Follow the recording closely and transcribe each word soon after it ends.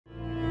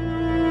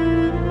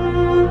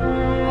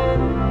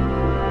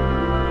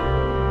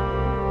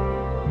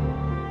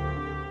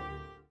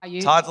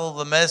Title of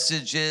the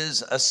message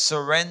is A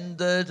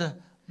Surrendered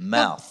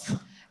Mouth.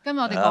 今日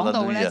我哋講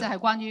到咧就係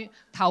關於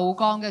投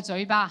降嘅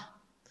嘴巴。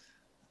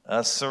A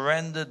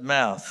surrendered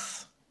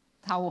mouth.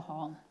 投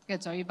降嘅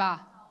嘴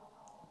巴。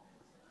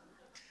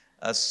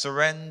A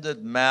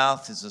surrendered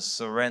mouth is a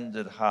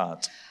surrendered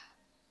heart.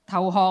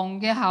 投降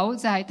嘅口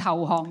就係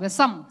投降嘅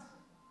心。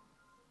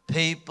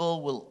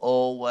People will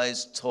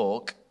always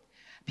talk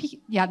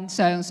人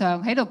常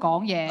常喺度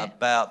講嘢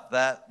about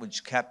that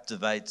which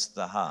captivates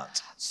the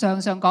heart.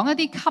 常常講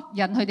一啲吸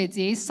引佢哋自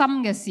己心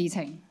嘅事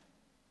情。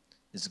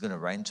Is it going to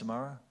rain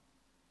tomorrow?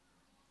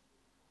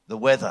 The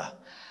weather.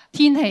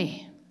 天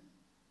氣。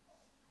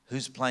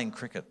Who's playing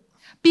cricket?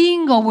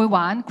 邊個會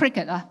玩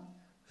cricket 啊？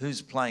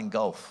 Who's playing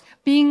golf?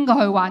 邊個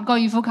去玩高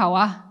爾夫球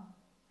啊？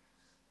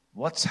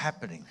 What's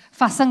happening?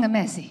 發生緊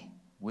咩事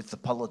with the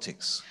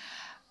politics?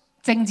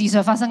 政治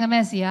上發生緊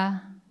咩事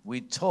啊？ We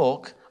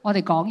talk 我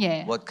哋講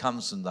嘢 what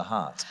comes from the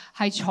heart.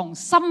 係從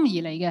心而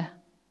嚟嘅。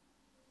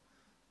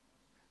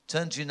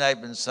Turn to your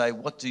neighbour and say,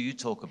 what do you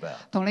talk about?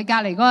 同你隔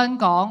離嗰個人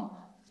講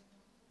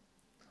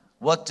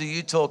What do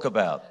you talk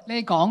about?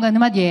 你哋講緊啲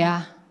乜嘢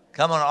啊？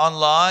 Come on,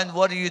 online,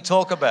 what do you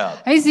talk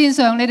about? 喺線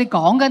上你哋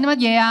講緊啲乜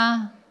嘢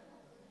啊？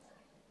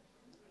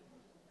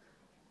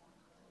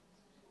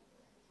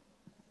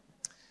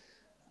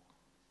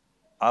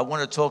 I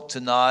want to talk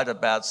tonight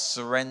about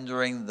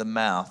surrendering the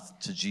mouth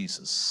to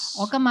Jesus.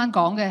 我今晚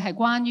講嘅係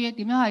關於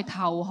點樣去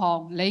投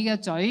降你嘅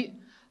嘴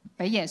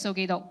俾耶穌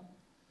基督。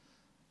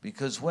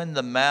 Because when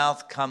the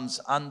mouth comes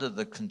under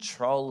the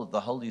control of the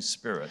Holy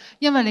Spirit,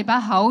 因為你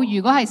把口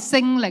如果係聖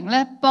靈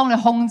咧幫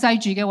你控制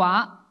住嘅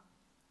話，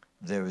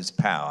 there is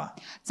power.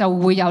 就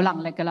會有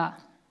能力㗎啦。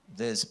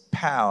 There's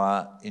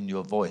power in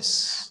your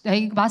voice.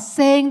 你把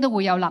聲都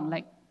會有能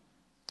力。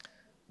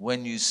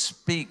 When you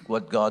speak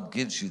what God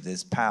gives you,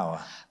 there's power.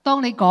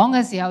 當你講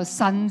嘅時候，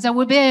神就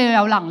會俾你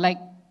有能力。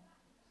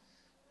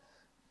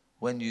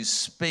 When you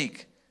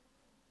speak,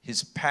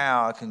 His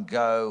power can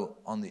go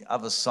on the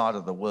other side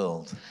of the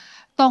world.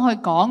 當佢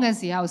講嘅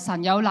時候，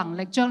神有能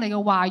力將你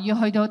嘅話語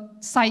去到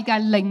世界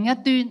另一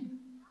端。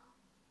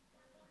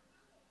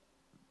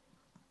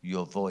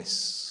 Your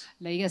voice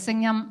你嘅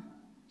聲音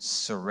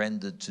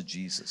surrendered to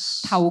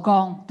Jesus. 投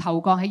降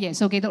喺耶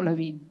穌基督裏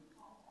邊。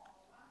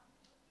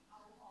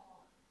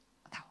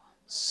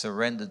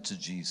 Surrendered to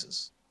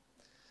Jesus.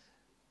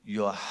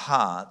 Your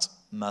heart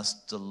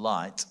must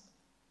delight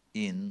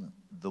in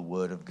the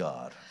Word of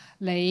God.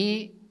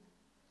 你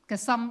嘅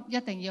心一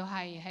定要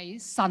係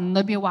喺神裏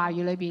邊話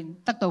語裏邊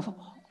得到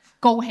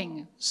高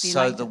興。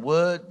 So the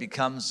Word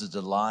becomes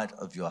the delight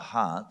of your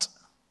heart.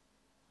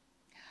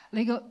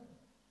 你個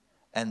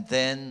And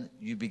then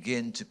you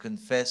begin to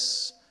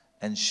confess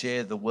and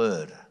share the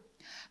Word.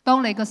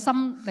 當你個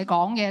心你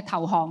講嘢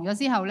投降咗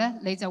之後咧，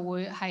你就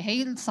會係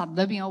喺神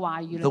裏邊嘅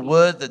話語裏 The 邊。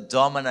 Word that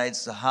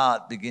dominates the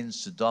heart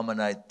begins to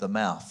dominate the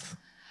mouth.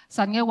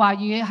 神嘅話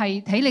語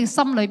係喺你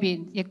心裏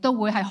邊，亦都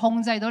會係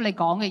控制到你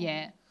講嘅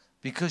嘢。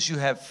 Because you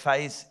have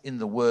faith in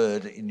the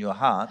Word in your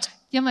heart,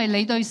 因為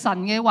你對神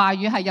嘅話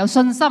語係有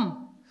信心，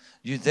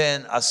 you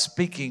then are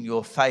speaking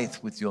your faith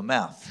with your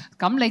mouth.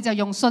 咁你就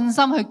用信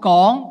心去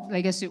講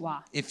你嘅説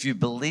話。 If you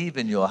believe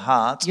in your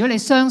heart 如果你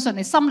相信，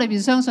你心裏邊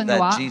相信嘅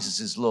話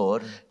that，Jesus is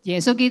Lord, 耶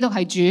穌基督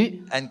係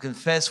主， and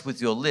confess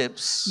with your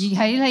lips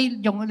而喺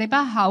你用你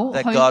把口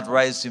that 去 God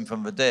raised him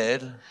from the dead,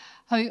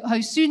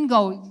 去宣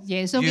告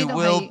耶穌基督 You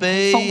will 係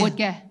be 復活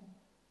嘅，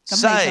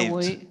咁你就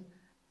會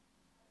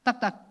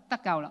得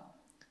救啦。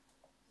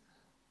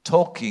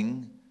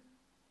 talking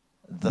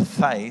the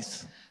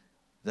faith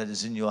that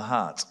is in your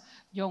heart.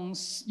 用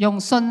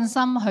信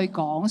心去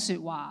講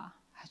説話，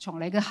從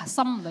你嘅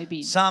心裏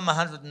邊。 Psalm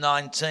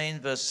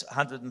 119 verse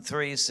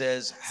 103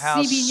 says,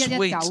 How 詩篇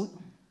sweet 119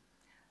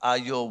 are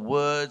your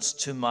words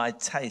to my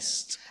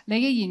taste, 你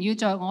嘅言語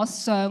在我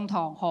上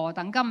堂何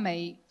等甘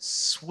美，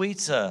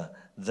 sweeter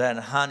than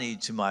honey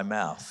to my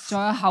mouth. 在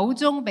我口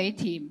中比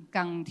甜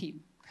更甜，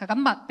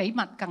比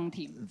蜜更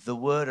甜。 The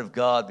word of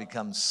God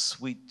becomes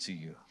sweet to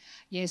you.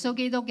 耶穌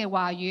基督嘅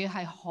話語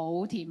係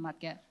好甜蜜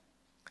嘅。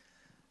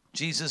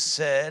 Jesus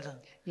said,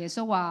 耶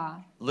穌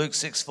話 Luke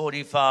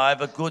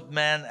 6:45, a good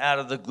man out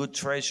of the good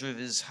treasure of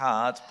his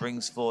heart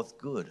brings forth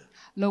good.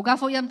 路加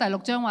福音第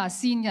6章話：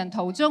善人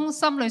途中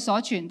心裏所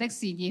存的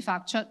善意發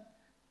出。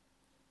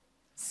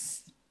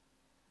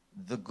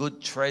 The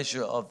good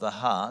treasure of the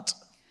heart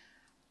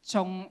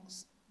從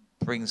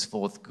brings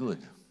forth good.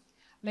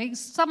 你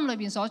心裏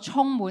邊所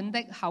充滿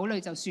的口裏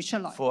就說出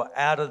來。 For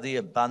out of the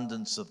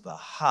abundance of the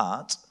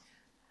heart,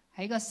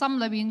 喺個心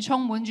裏邊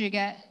充滿住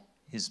嘅，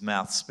 his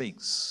mouth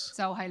speaks.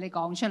 就係你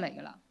講出嚟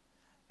噶啦。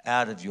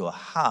 Out of your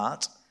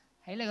heart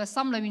喺你個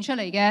心裏邊出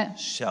嚟嘅，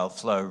 shall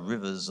flow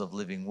rivers of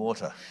living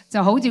water.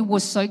 就好似活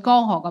水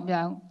江河咁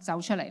樣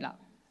走出嚟啦。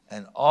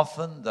 And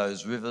often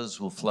those rivers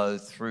will flow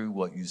through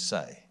what you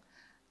say.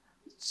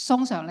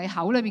 通常你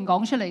口裏邊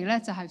講出嚟咧，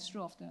就係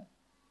through of the。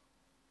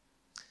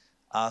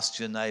 Ask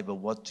your neighbour,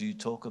 what do you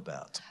talk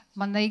about?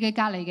 問你嘅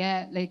隔離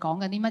嘅，你講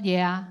緊啲乜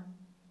嘢啊？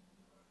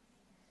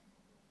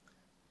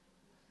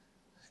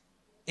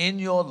 In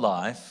your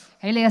life,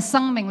 喺你嘅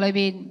生命裏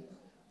邊，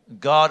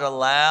 God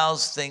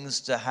allows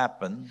things to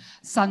happen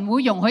神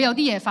會容許有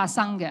啲嘢發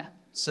生嘅，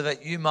 so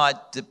that you might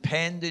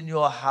depend in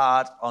your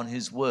heart on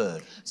His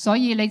word. 所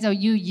以你就要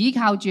依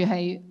靠住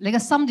係你嘅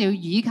心就要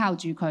依靠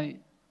住佢。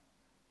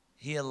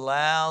 He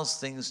allows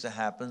things to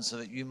happen so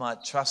that you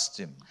might trust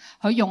Him.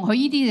 佢容許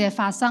呢啲嘢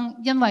發生，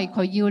因為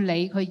佢要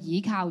你去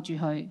依靠住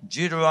佢。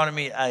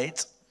 Deuteronomy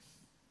 8,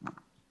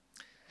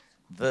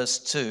 verse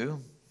 2.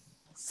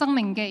 生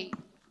命記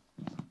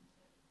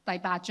第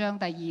8章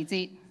第2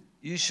節。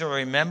 You shall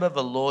remember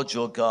the Lord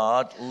your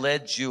God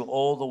led you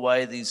all the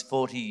way these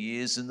 40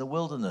 years in the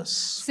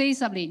wilderness,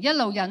 40年一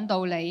路引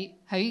導你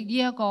喺呢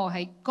一個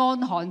係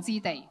乾旱之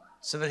地，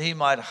 so that He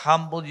might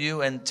humble you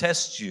and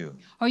test you,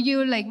 佢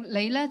要令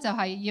你咧就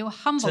係要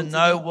humble to 自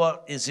know 己，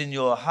 what is in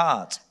your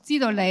heart, 知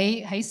道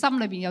你喺心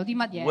裏邊有啲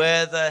乜嘢，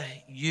 whether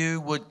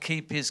you would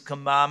keep His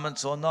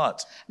commandments or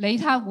not. 你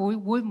睇下會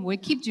唔會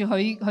keep 住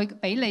佢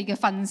俾你嘅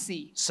訓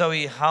示， So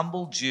He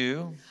humbled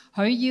you,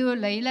 佢要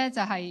你咧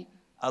就係、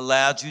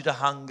 allowed you to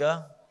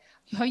hunger.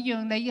 佢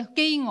讓你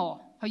飢餓，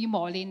佢要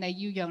磨練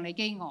你，要讓你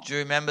飢餓。 Do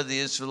you remember the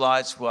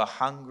Israelites were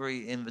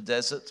hungry in the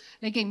desert,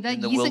 你記唔記得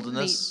in the 以色列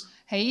wilderness?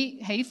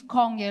 喺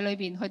曠野裏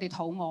邊佢哋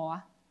肚餓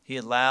啊？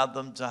 He allowed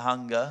them to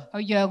hunger.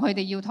 佢讓佢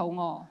哋要肚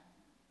餓，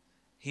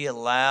 He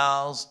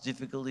allows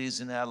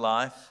difficulties in our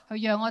life.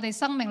 佢讓我哋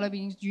生命裏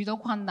邊遇到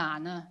困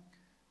難啊？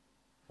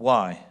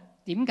 Why?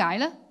 點解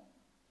咧？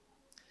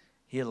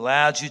 He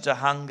allowed you to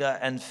hunger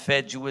and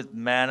fed you with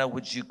manna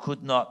which you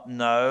could not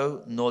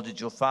know, nor did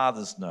your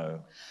fathers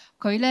know.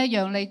 佢咧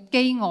讓你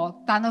飢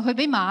餓，但係佢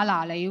俾嗎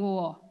哪你嘅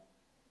喎，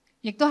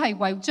亦都係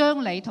為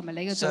將你同埋你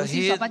嘅祖 So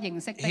先所不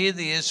認識的。 here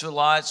the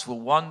Israelites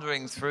were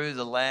wandering through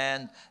the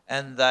land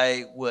and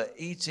they were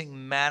eating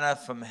manna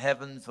from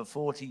heaven for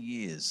 40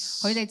 years.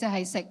 佢哋就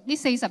係食呢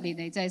40年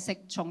嚟就係食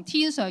從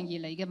天上而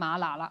嚟嘅嗎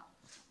哪啦。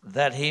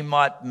 That he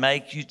might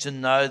make you to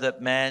know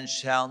that man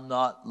shall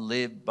not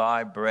live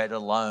by bread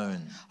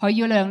alone, 佢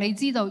要讓你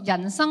知道，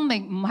人生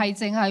命唔係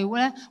淨係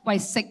咧為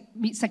食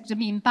咗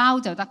麵包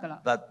就得㗎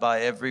啦， but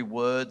by every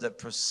word that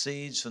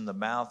proceeds from the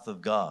mouth of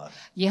God.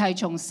 而係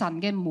從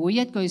神嘅每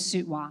一句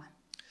説話。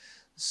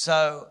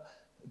 So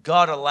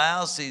God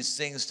allows these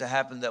things to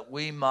happen that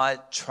we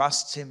might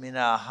trust him in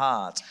our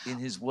heart, in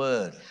his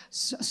word.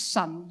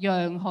 神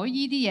容許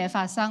呢啲嘢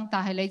發生，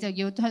但係你就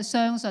要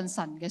相信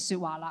神嘅説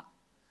話啦。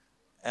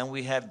 And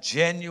we have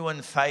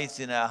genuine faith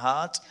in our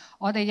heart.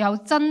 我哋有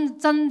真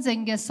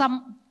正嘅心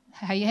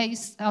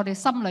喺我哋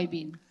心裏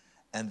邊，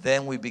 And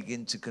then we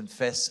begin to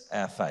confess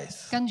our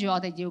faith. 跟住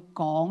我哋要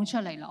講出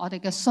嚟啦。我哋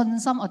嘅信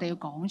心，我哋要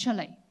講出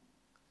嚟。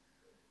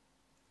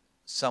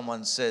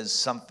 Someone says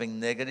something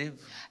negative,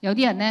 有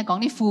啲人咧講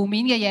啲負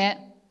面嘅嘢，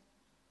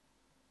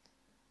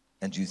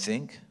 and you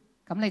think,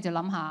 咁你就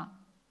諗下，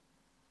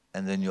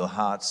 and then your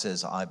heart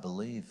says, I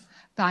believe.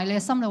 但係你嘅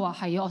心裏話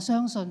係我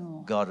相信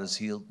喎， God has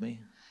healed me.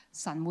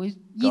 神會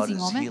醫 God 治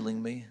is 我咩？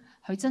 healing me.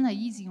 佢真係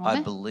醫治我 I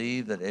咩？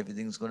 believe that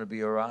everything's going to be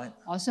all right.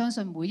 我相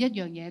信每一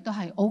樣嘢都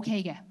係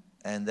OK 嘅，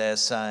 And they're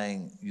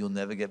saying, you'll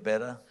never get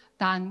better.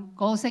 但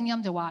嗰個聲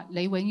音就話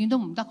你永遠都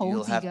唔得好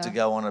You'll 治 have to 㗎，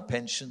 go on a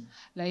pension.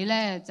 你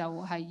咧就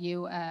係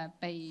要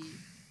被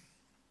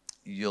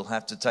You'll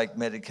have to take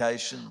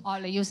medication.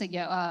 你要食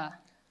藥啊，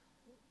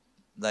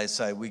 They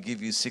say, we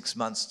give you 6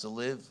 months to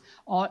live.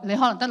 你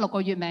可能得6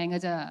個月命㗎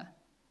咋，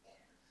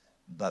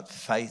 But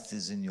faith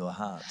is in your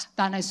heart.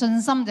 但係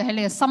信心就喺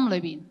你嘅心裏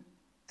邊，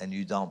 And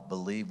you don't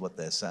believe what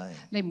they're saying.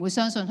 你唔會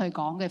相信佢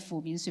講嘅負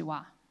面説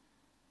話。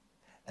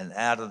 And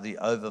out of the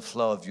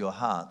overflow of your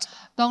heart,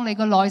 當你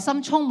個內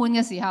心充滿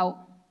嘅時候，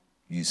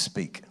 you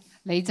speak.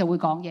 你就會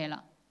講嘢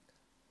啦。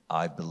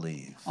 I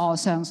believe 我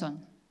相信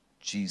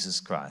Jesus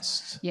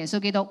Christ 耶穌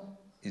基督，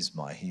 is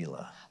my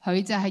healer.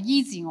 佢就係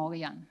醫治我嘅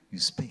人， You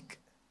speak.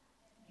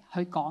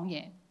 佢講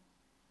嘢。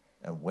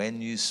 And when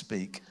you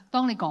speak,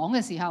 當你講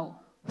嘅時候，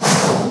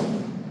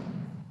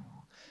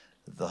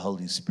 the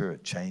Holy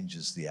Spirit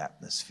changes the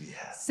atmosphere.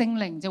 聖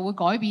靈就會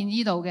改變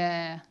呢度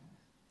嘅，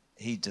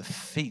 He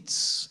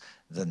defeats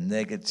the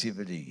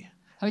negativity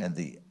Hey. and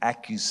the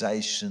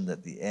accusation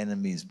that the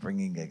enemy is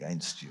bringing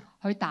against you.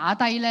 去打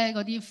低咧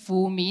嗰啲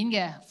負面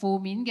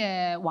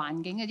嘅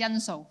環境嘅因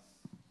素。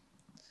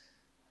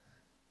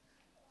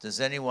 Does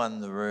anyone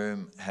in the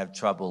room have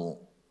trouble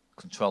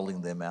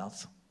controlling their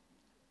mouth?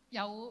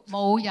 有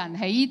冇人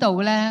喺呢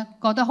度咧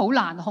覺得好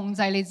難控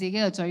制你自己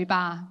嘅嘴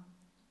巴？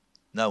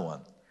 No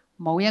one.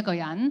 冇一個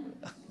人。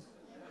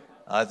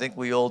 I think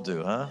we all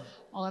do, huh?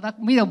 我覺得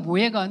呢度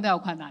每一個人都有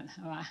困難，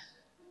係嘛？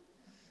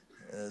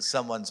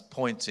 Someone's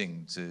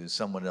pointing to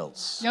someone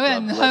else. 有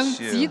人 God 向 bless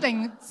指 you.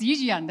 定指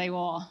住人哋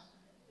喎。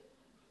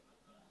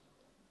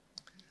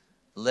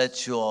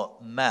 Let your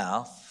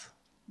mouth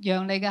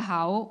讓你嘅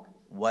口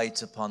wait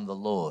upon the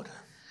Lord.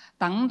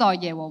 等待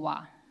耶和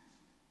華。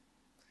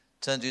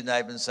 Turn to your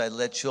neighbor and say,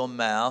 let your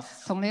mouth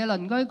同你嘅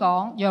鄰居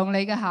講，讓你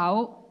嘅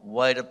口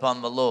wait upon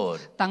the Lord.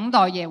 等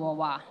待耶和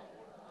華。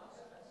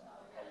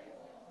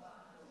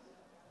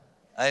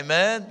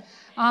 Amen.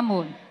 阿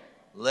門。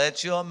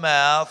 Let your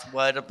mouth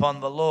wait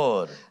upon the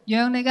Lord.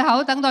 讓你嘅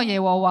口等待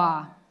耶和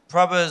華。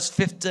Proverbs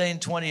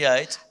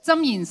 15:28.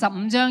 箴言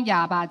15章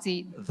28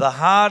節， The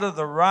heart of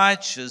the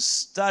righteous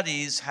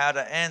studies how to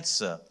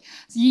answer,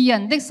 義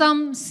人的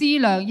心思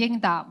量應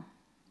答，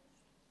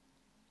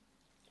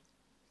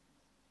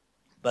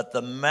 but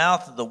the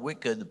mouth of the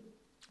wicked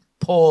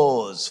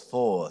pours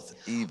forth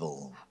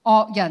evil.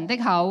 惡人的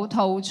口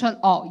吐出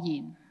惡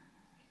言。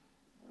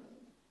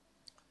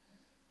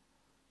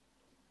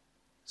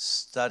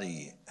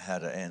 Study how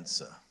to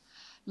answer.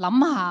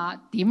 諗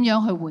下點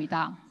樣去回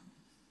答。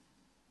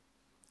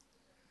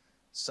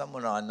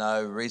 Someone I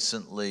know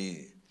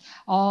recently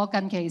我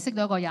近期識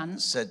到一個人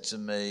said to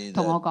me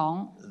同我 that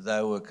講，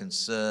 they were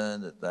concerned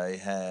that they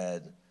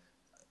had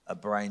a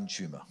brain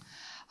tumor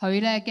佢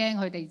咧驚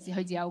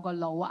佢有個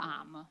腦癌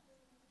啊，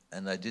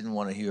 and they didn't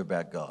want to hear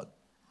about God.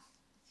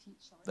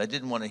 They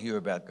didn't want to hear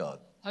about God.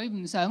 佢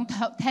唔想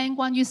聽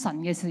關於神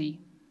嘅事，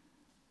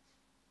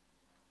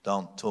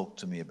 Don't talk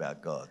to me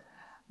about God.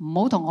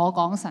 唔好同我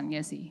講神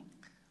嘅事。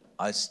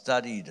 I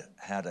studied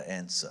how to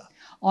answer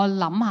我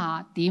諗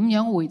下點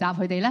樣回答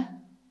佢哋呢？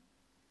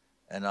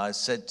 and I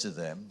said to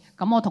them,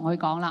 咁我同佢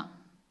講啦，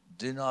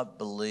 do not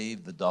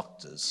believe the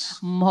doctors.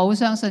 唔好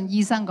相信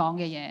醫生講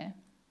嘅嘢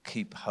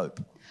Keep hope.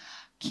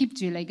 ，keep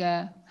住你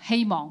嘅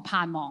希望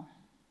盼望，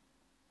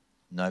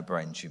 No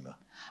brain tumor.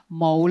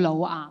 冇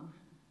腦癌。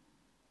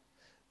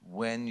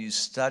 When you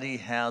study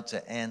how to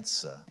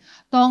answer,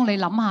 當你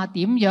諗下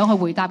點樣去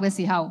回答嘅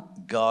時候，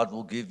 God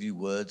will give you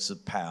words of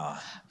power.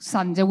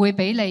 神就會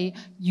俾你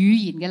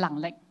語言嘅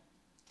能力。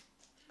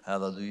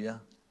 Hallelujah.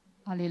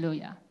 哈利路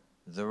亞。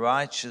 The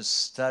righteous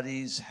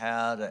studies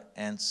how to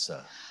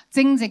answer.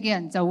 正直嘅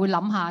人就會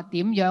諗下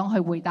點樣去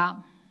回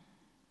答。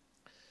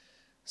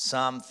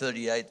 Psalm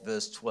 38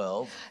 verse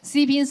 12.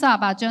 詩篇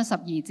38章12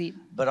節，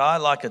 But I,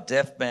 like a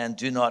deaf man,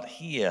 do not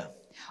hear,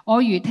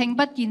 我如聽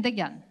不見的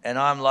人， and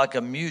I'm like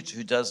a mute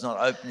who does not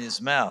open his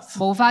mouth.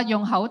 無法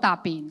用口答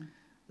辯。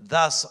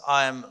 Thus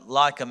I am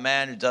like a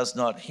man who does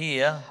not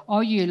hear, 我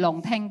如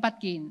聾聽不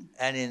見，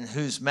 and in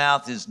whose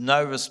mouth is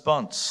no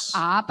response.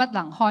 啞不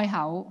能開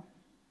口。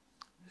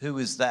 Who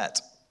is that?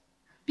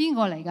 邊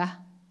個嚟㗎？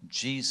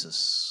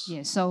 Jesus.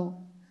 耶穌。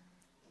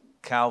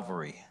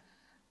 Calvary.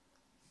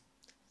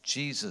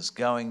 Jesus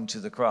going to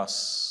the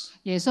cross.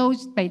 耶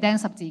穌被釘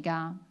十字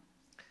架。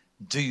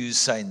 Do you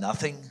say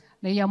nothing?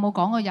 你有冇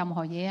講過任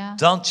何嘢啊？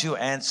 Don't you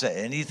answer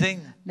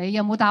anything? 你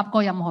有冇答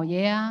過任何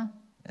嘢啊？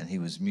 And he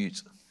was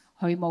mute.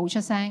 佢冇出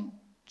聲，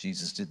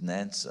 Jesus didn't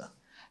answer.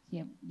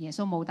 耶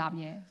穌冇答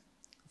嘢。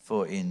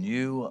 For in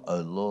you, O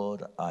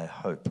Lord, I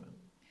hope.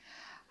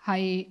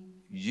 係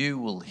You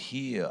will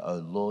hear, O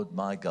Lord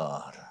my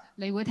God.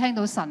 你會聽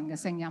到神嘅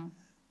聲音。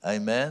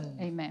 Amen.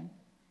 Amen。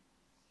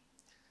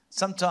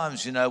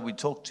 Sometimes, we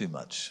talk too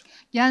much.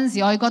 有陣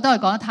時我哋覺得我哋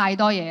講得太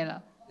多嘢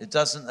啦， It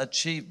doesn't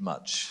achieve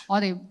much. 我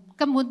哋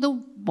根本都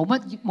冇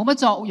乜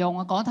作用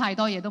啊！講太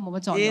多嘢都冇乜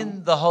作用。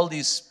 In the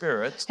Holy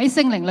Spirit, 喺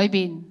聖靈裏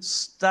邊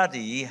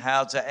study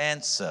how to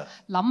answer.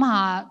 諗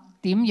下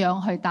點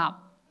樣去答。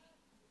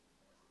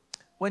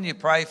 When you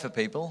pray for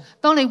people,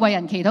 當你為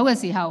人祈禱嘅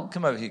時候，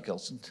 come over here,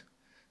 Kelson.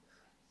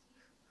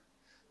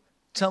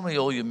 Tell me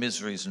all your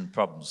miseries and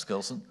problems,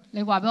 Kelson.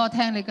 你話俾我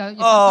聽你嘅。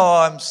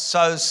 Oh, I'm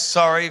so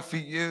sorry for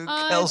you,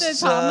 真係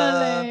慘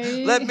啊 Kelson.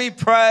 你。 Let me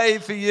pray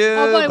for you.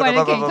 我幫你為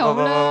你祈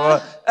禱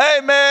啦。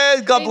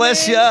 Amen. God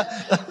bless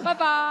you. 拜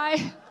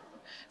拜，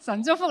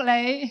神祝福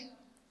你。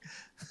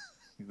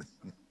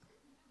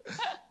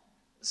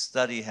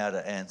 Study how to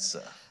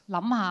answer.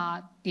 諗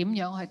下點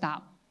樣去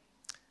答。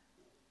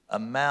 A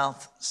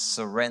mouth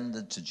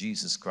surrendered to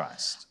Jesus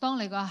Christ 當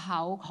你個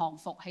口降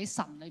服喺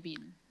神裏邊，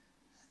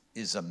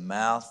 is a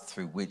mouth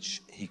through which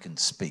he can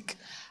speak.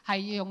 係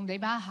要用你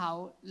把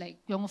口嚟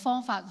用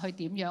方法去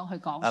點樣去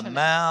講 A 出嚟。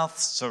 mouth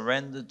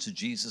surrendered to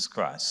Jesus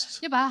Christ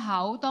一把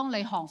口，當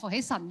你降服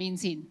喺神面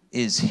前，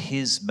 is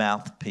his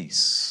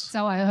mouthpiece. 就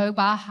係佢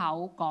把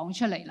口講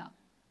出嚟啦。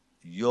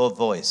 Your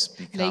voice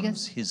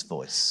becomes his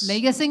voice.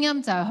 你嘅聲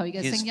音就係佢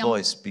嘅 His 聲音，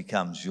 voice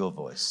becomes your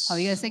voice. 佢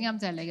嘅聲音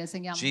就係你嘅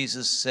聲音。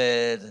 Jesus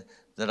said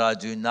that I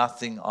do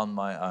nothing on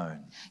my own.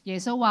 耶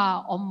穌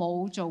話：我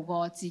冇做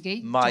過自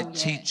己做 My 嘢，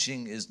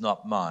 teaching is not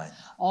mine.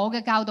 我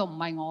嘅教導唔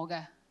係我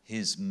嘅。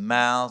 His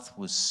mouth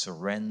was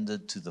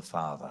surrendered to the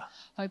Father.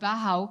 佢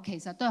把口其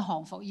實都係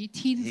降服於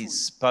天 He 父。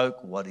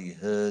 spoke what he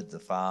heard the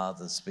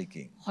Father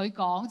speaking. 佢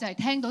講就係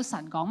聽到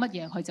神講乜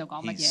嘢，佢就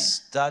講乜 He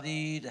嘢。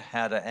 studied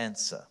how to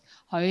answer.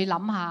 佢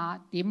諗下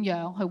點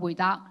樣去回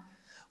答。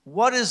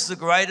 What is the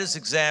greatest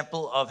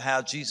example of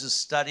how Jesus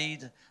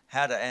studied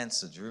how to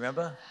answer? Do you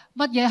remember?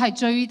 乜嘢係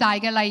最大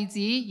嘅例子？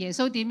耶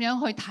穌點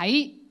樣去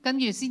睇，跟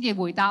住先至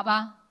回答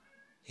啊？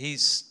 He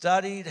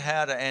studied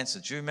how to answer.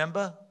 Do you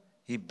remember?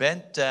 He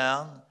bent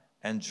down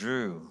and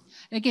drew.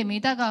 你記唔記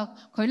得啊？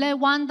佢咧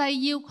彎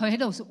低腰，佢喺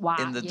度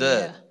畫 In the 嘢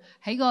dirt. 啊，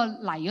喺個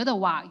泥嗰度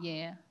畫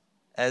嘢，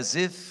 As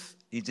if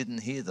he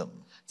didn't hear them.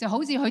 就好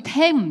似佢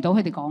聽唔到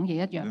佢哋講嘢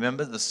一樣。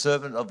 Remember, the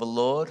servant of the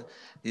Lord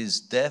is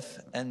deaf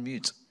and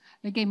mute.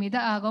 你記唔記得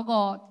啊？嗰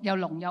個又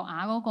聾又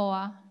啞嗰個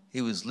啊？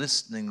 He was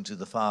listening to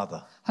the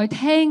Father. 佢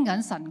聽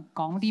緊神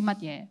講啲乜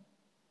嘢，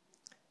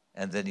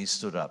 And then he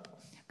stood up.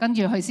 跟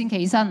住佢先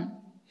起身。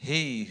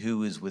 He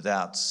who is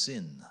without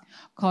sin,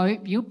 佢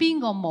如果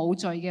邊個冇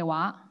罪嘅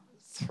話，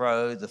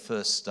 throw the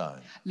first stone.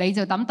 你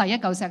就抌第一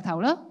嚿石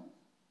頭啦。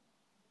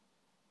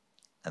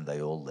 And they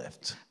all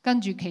left.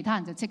 跟住其他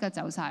人就即刻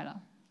走晒啦。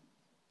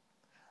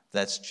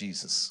 That's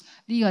Jesus.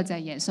 呢個就係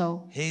耶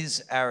穌，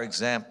 He's our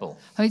example.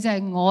 佢就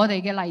係我哋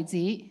嘅例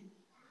子。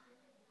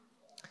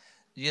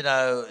 You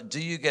know, do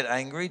you get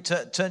angry?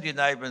 Turn to your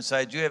neighbour and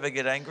say, do you ever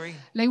get angry?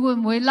 你會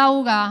唔會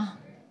嬲㗎？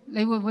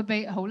你會唔會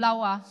被好嬲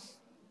啊？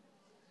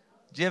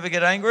 Do you ever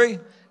get angry?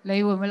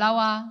 你會唔會嬲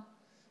啊？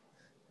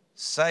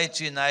 Say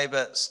to your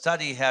neighbour,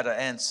 study how to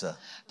answer.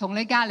 同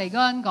你隔離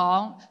嗰人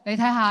講，你睇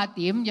下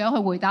點樣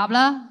去回答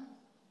啦。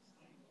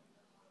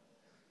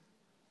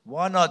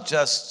 Why not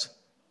just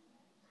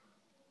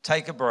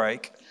take a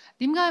break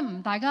點解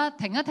唔大家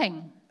停一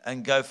停，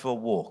 and go for a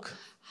walk?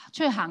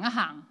 出去行一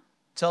行，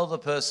 Tell the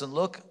person,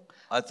 look,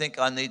 I think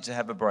I need to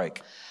have a break.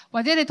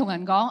 或者你同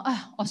人講，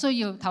我需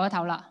要唞一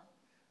唞啦，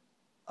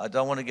 I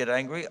don't want to get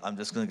angry. I'm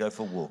just going to go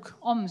for a walk.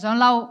 我唔想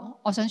嬲，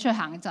我想出去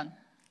行一陣，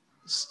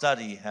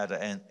 Study how to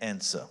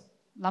answer.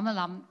 諗一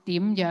諗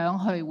點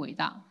樣去回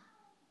答。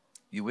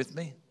 You with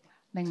me?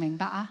 明唔明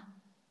白啊？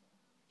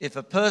 If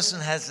a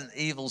person has an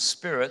evil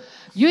spirit,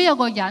 如果有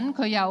個人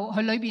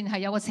佢裏邊係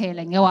有個邪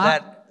靈嘅話，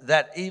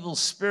 that evil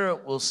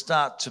spirit will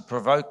start to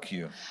provoke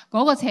you.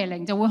 嗰個邪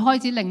靈就會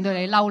開始令到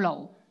你嬲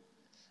怒。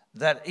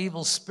 That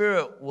evil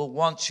spirit will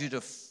want you to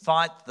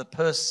fight the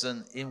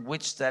person in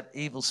which that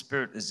evil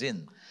spirit is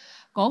in.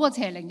 嗰個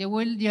邪靈就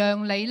會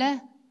讓你咧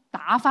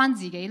打返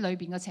自己裏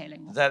邊嘅邪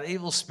靈。 That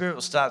evil spirit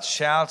will start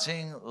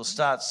shouting, will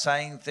start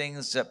saying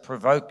things that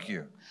provoke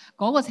you.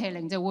 嗰個邪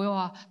靈就會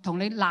話同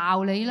你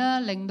鬧你啦，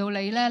令到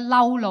你咧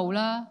嬲怒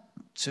啦，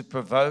 To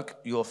provoke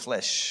your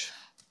flesh.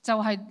 就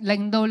係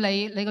令到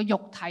你個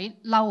肉體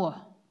嬲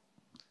啊。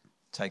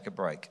 Take a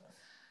break.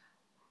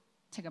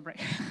 Take a break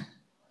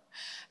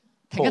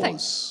停一停，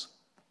 Pause.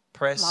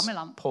 Press 諗一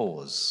諗。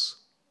 pause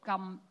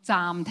撳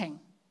暫停，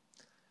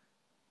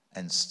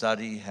 and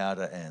study how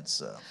to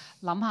answer.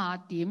 諗下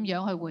點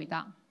樣去回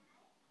答。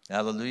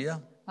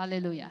 Hallelujah. 哈利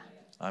路亞！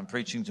 I'm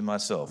preaching to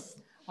myself.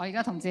 我而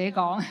家同自己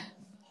講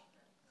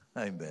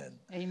Amen.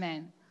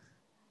 ，Amen。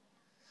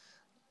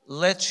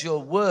 Let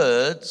your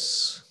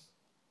words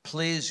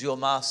please your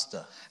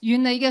master.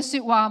 願你嘅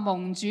説話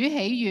蒙主喜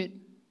悅，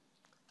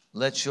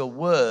 Let your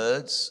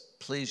words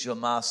please your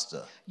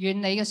master.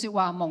 願你嘅説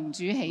話蒙主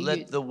喜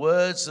Let 悅。 the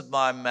words of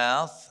my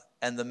mouth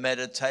and the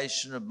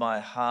meditation of my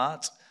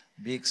heart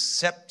be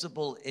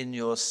acceptable in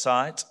your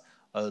sight,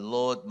 O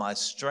Lord, my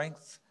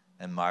strength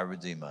and my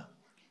redeemer.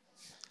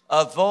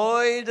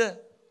 Avoid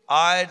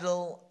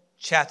idle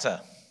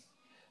chatter.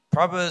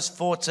 Proverbs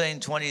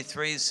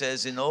 14:23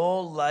 says, in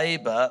all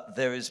labor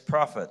there is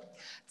profit,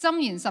 箴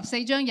言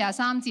14章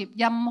23節，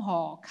任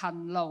何勤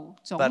勞 but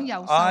總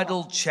有收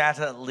idle 穫，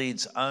 chatter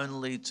leads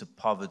only to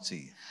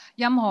poverty.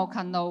 任何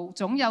勤勞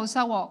總有收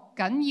穫，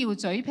緊要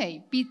嘴皮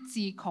必致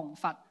窮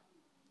乏。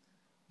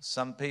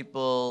 Some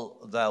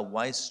people, they'll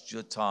waste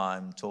your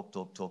time,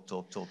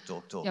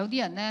 talk. 有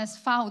啲人咧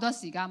花好多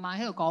時間晚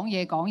喺度講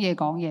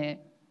嘢。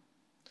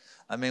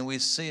 I mean, we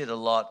see it a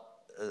lot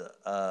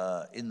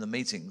in the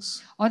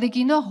meetings. 我哋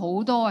見到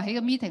好多喺個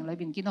meeting 裏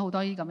邊見到好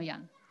多呢啲咁嘅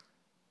人。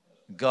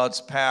 God's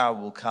power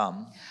will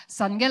come,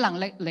 神嘅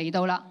能力嚟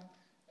到啦，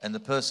 and the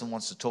person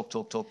wants to talk.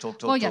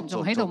 嗰個人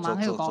仲喺度猛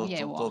喺度講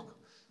嘢喎。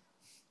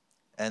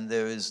 And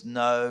there is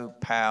no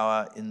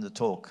power in the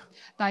talk.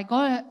 但係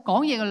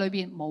講嘢嘅裏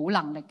邊冇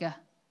能力嘅。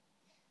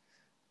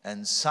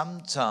 And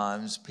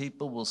sometimes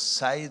people will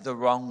say the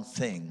wrong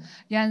thing.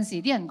 有陣時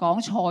啲人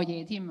講錯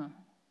嘢添啊！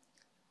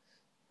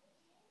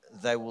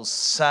 They will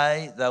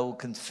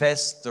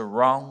confess the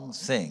wrong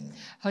thing.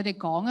 佢哋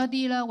講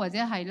一啲啦，或者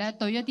係咧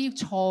對一啲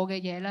錯嘅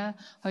嘢咧，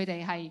佢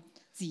哋係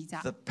自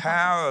責。 The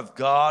power of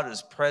God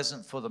is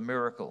present for the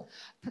miracle.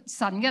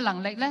 神嘅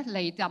能力咧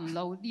嚟臨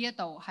到呢一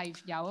度係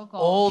有一個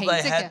All 奇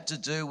they 蹟 had 嘅。 to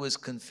do was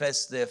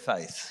confess their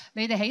faith.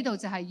 你哋喺度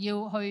就係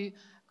要去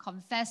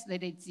confess 你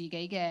哋自己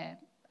嘅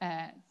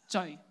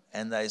罪，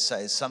 And they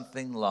say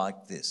something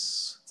like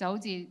this. 就好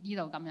似呢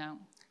度咁樣。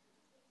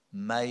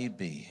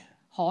 Maybe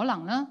可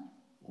能啦，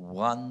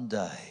 one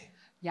day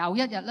有一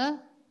日啦，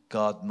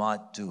 God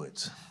might do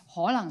it.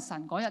 可能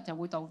神嗰日就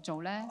會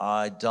做咧。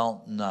 I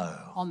don't know.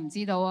 我唔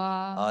知道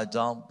啊， I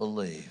don't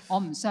believe. 我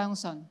唔相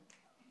信。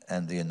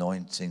 And the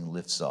anointing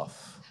lifts off.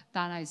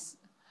 但係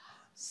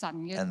神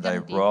嘅 And 恩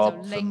they 典就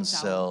rob 拎走，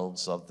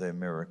 themselves of their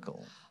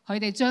miracle 佢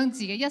哋將自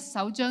己一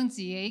手將自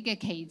己嘅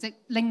奇蹟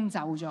拎走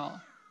咗，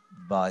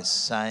 by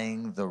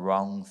saying the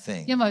wrong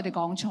thing 因為佢哋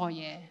講錯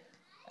嘢，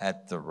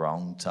 at the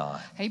wrong time.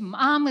 喺唔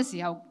啱嘅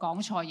時候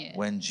講錯嘢。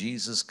 When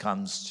Jesus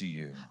comes to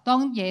you,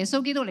 當耶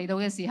穌基督嚟到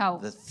嘅時候，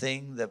 the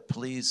thing that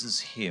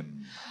pleases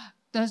him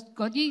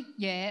嗰啲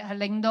嘢係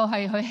令到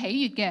係佢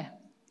喜悅嘅，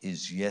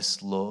 is, yes,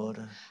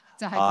 Lord,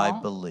 就係 I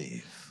講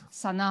believe.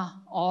 神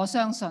啊，我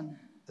相信。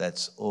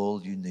 That's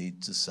all you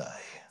need to say.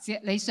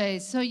 你係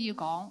需要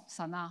講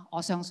神啊，我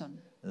相信。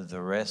 The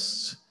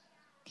rest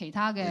其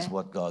他嘅 is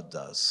what God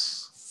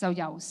does. 就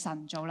由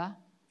神做啦。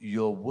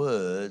your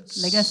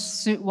你嘅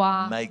words 説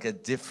話 make a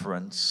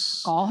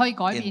difference 可以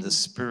改 in 變， the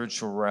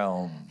spiritual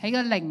realm. 喺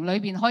個靈裏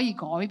邊可以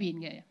改變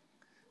嘅。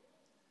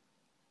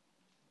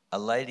A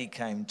lady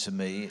came to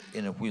me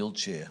in a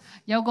wheelchair,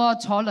 有個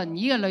坐輪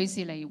椅嘅女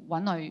士嚟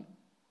揾佢，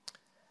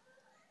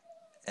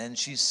 and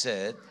she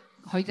said,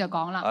 佢就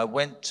講啦： I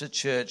went to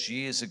church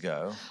years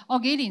ago, 我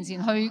幾年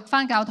前去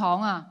返教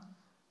堂啊，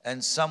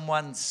 and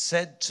someone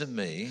said to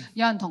me,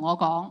 有人同我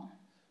講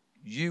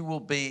you will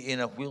be in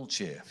a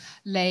wheelchair.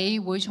 你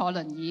會坐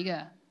輪椅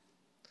嘅。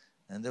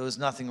 And there was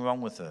nothing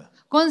wrong with her,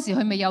 嗰陣時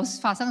佢未有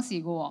發生事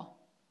嘅喎，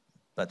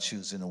 but she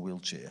was in a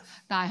wheelchair.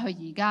 但係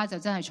佢而家就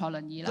真係坐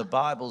輪椅 The 啦。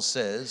 Bible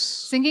says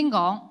聖經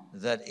講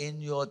that in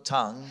your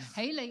tongue,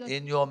 喺你嘅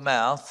in your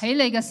mouth, 喺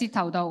你嘅舌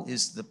頭度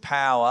is the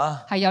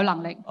power 係有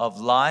能力 of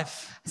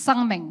life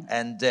生命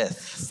and death.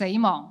 死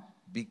亡。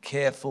 Be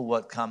careful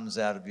what comes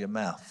out of your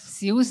mouth,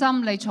 小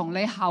心你從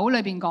你口裏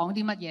邊講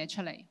啲乜嘢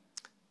出嚟，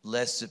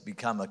 lest it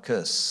become a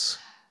curse.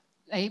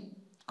 你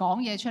講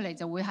嘢出嚟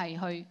就會係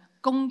去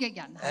攻擊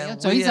人，係有 And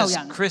詛 we 咒 as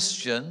人。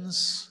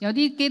 Christians 有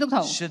啲基督徒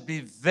should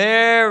be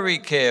very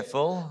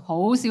careful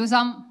好小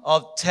心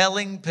of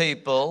telling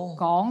people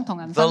講同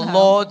人 the 分享，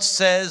 Lord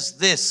says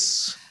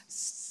this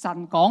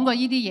神講過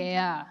呢啲嘢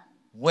啊，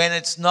 when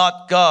it's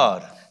not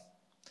God.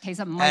 其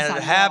實唔係 And 神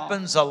it 喎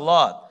happens a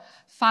lot.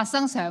 發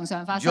生常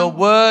常發 Your 生。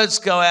 words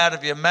go out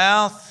of your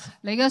mouth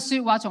你嘅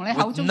説話從你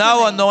口 with 中出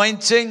no 嚟，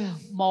 anointing,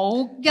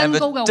 冇 and 恩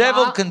膏 the 嘅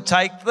devil 話， can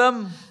take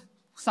them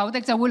仇敵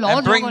就會攞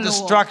and 咗 bring 個咯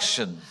喎，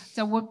 destruction.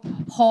 就會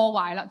破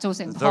壞啦，造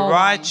成 The 破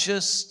壞。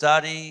 righteous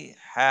study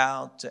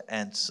how to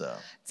answer.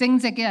 正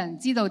直嘅人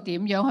知道點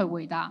樣去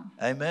回答。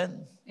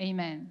 Amen.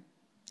 Amen。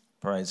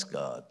 Praise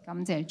God.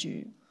 感謝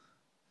主。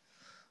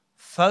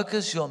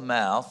 Focus your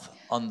mouth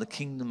on the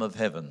kingdom of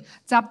heaven.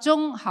 集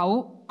中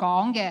口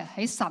講嘅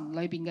喺神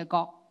裏邊嘅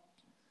國。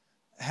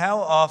 How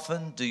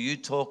often do you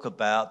talk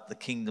about the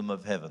kingdom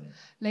of heaven?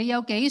 你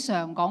有幾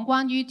常講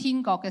關於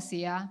天國嘅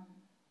事啊？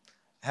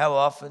 How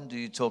often do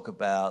you talk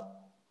about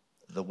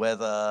the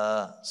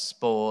weather,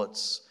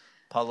 sports,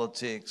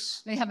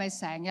 politics? 你係咪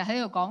成日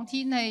喺度講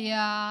天氣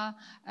啊、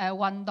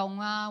運動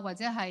啊，或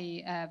者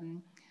係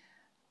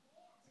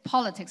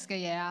politics 嘅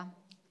嘢啊、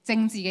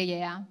政治嘅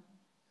嘢啊？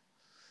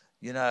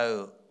 You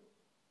know,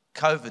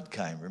 COVID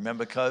came.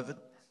 Remember COVID?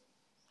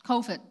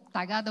 Covid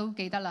大家都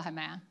記得啦，係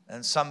咪啊？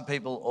 And some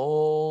people,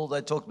 all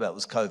they talked about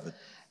was COVID.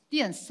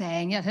 啲人成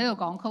日喺度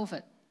講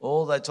Covid，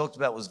 All they talked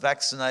about was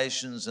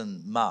vaccinations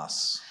and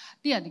masks.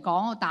 啲人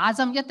講打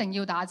針一定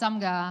要打針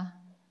㗎，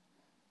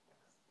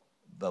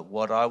 But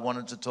what I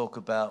wanted to talk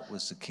about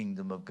was the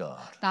kingdom of God.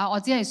 但係我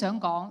只係想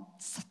講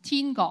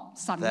天國、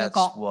神嘅 That's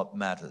國， what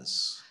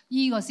matters.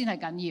 呢個先係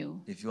緊要。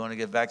 If you want to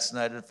get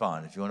vaccinated,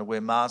 fine. If you want to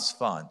wear masks,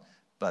 fine.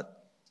 But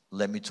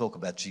let me talk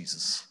about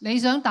Jesus. 你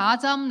想打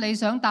針，你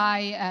想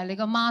戴你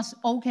個 mask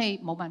OK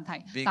冇問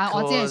題，但係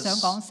我只係想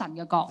講神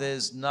嘅國，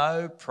 There's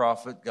no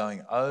profit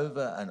going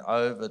over and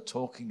over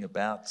talking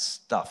about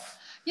stuff.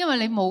 因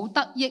為你冇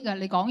得益啊！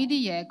你講呢啲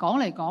嘢講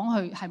嚟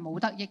講去係冇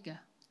得益嘅。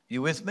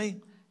 You with me?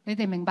 你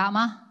哋明白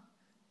嗎？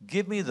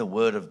 Give me the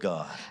word of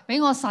God.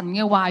 俾我神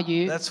嘅話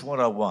語， That's what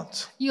I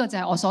want. 呢個就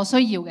係我所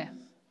需要嘅。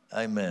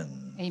 Amen.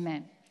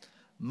 Amen。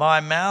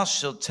 My mouth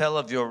shall tell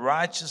of your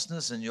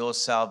righteousness and your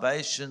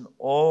salvation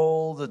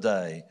all the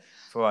day,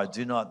 for I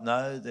do not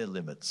know their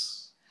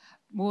limits.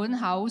 滿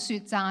口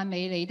説讚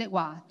美你的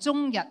話，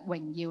終日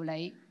榮耀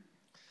你。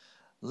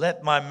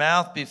 Let my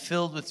mouth be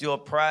filled with your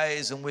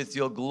praise and with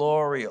your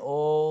glory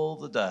all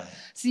the day.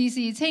 時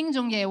時稱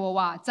頌耶和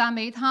華，讚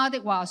美他的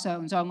話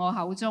常在我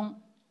口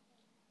中。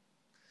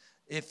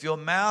 If your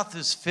mouth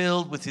is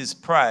filled with his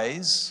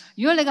praise,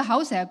 如果你嘅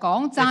口成日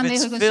講讚 if 美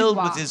it's 佢嘅説 filled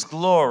話 with，his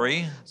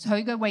glory,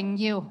 佢嘅榮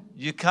耀，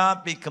 you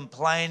can't be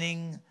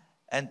complaining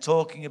and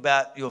talking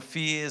about your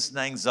fears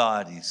and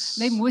anxieties.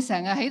 你唔會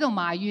成日喺度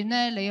埋怨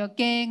咧，你個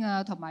驚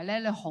啊，同埋咧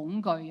你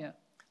恐懼啊。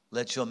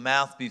 Let your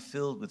mouth be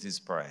filled with his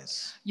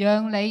praise.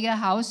 讓你嘅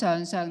口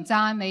常常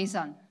讚美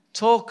神，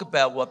 Talk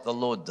about what the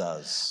Lord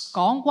does.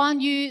 講關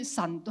於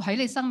神喺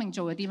你生命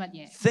做咗啲乜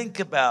嘢。 Think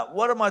about,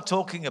 what am I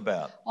talking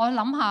about? 我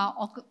諗下，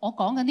我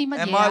講緊啲乜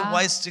Am 嘢 I 啊？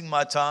 wasting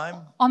my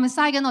time? 我係咪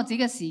嘥緊我自己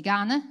嘅時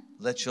間呢？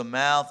 Let your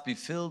mouth be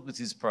filled with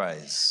his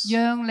praise.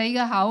 讓你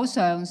嘅口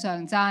常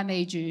常讚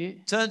美主，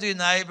 Turn to your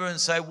neighbor and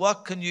say,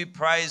 what can you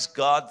praise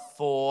God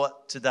for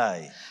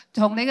today?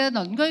 同你嘅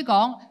鄰居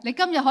講，你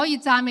今日可以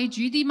讚美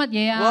主啲乜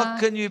嘢啊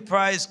What？can you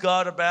praise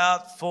God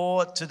about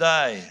for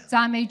today?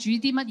 讚美主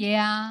啲乜嘢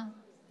啊？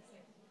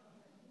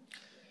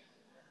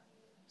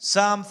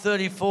 Psalm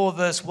 34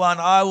 verse 1,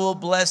 I will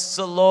bless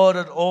the Lord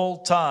at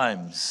all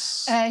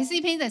times.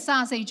 詩篇第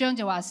34章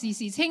就話時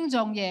時稱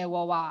頌耶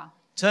和華，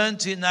 Turn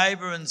to your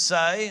neighbor and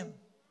say,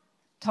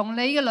 同你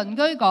嘅鄰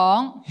居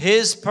講，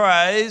 his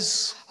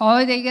praise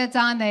佢哋嘅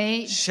讚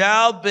美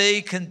shall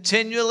be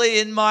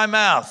continually in my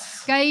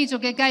mouth. 繼續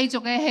嘅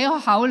喺我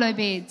口裏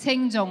邊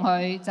稱頌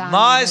佢讚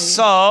My 美佢。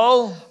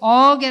 soul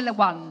我嘅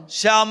魂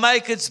shall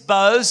make its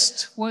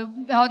boast 會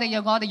讓我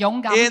哋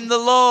勇敢 in the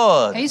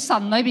Lord. 喺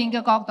神裏邊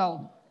嘅角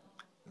度，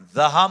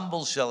 The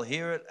humble shall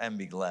hear it and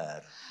be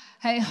glad.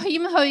 係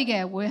謙虛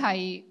嘅會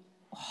係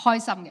開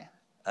心嘅。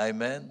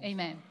 Amen.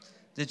 Amen。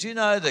 Did you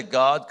know that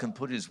God can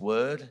put His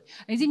word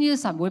你知唔知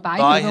神會擺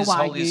by 佢嘅 His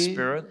話 Holy 語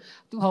Spirit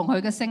同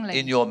佢嘅聖 in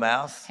靈 your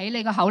mouth, 喺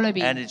你個口裏 and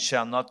邊， it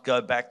shall not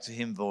go back to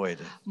Him void?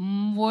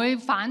 唔會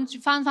翻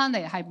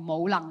嚟係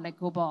冇能力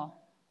嘅噃。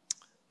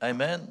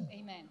 Amen.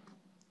 Amen。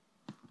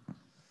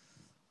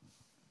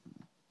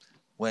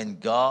 When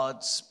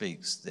God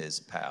speaks, there's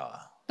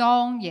power.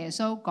 當耶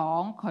穌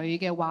講佢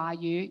嘅話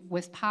語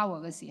with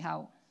power 嘅時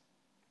候，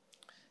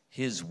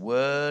 His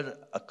word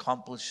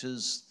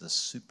accomplishes the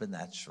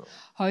supernatural.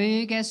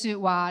 佢嘅説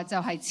話就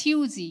係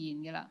超自然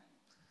嘅啦。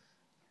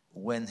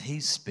 When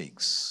He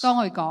speaks, 當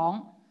佢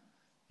講，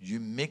 you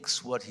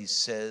mix what He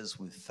says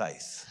with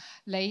faith.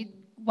 你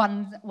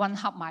混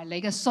合埋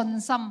你嘅信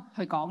心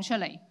去講出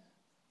嚟，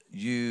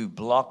 You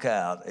block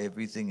out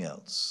everything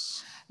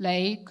else.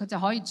 佢就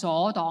可以阻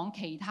擋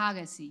其他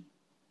嘅事，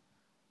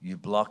 You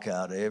block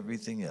out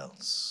everything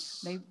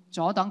else. 你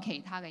阻擋其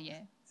他嘅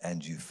嘢，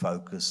 And you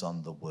focus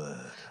on the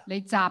word. 你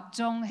集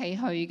中喺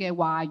佢嘅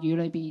話語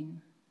裏邊，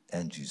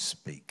 And you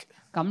speak.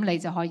 咁你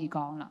就可以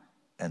講啦。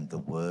 And the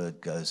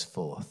word goes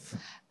forth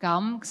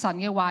咁神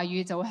嘅話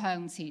語就會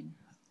向前，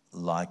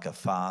 like a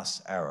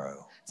fast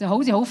arrow, 就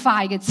好似好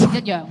快嘅箭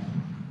一樣，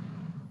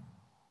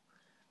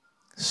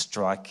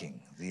 striking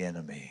the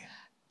enemy.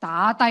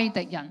 打低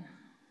敵人。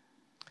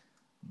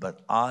 But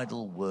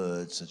idle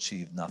words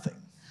achieve nothing.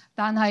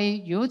 但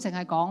係如果淨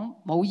係講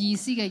冇意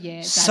思嘅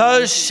嘢，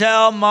 So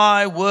shall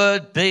my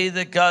word be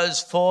that goes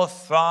forth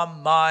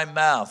from my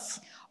mouth.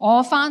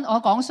 我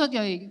講出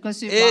嘅句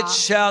説 It 話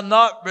shall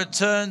not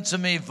return to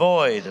me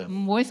void.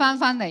 唔會翻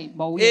嚟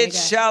冇嘢 It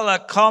嘅， shall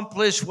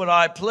accomplish what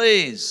I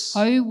please.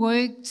 佢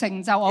會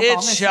成就我講 It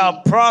嘅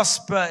shall 事，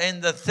 prosper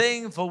in the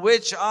thing for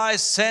which I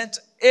sent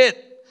it.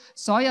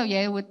 所有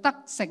嘢會得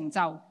成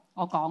就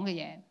我講嘅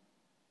嘢。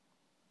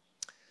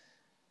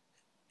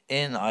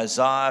 In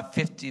Isaiah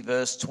 50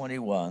 verse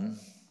 21,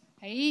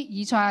 喺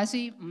以賽亞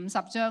書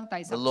50章第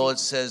10 the Lord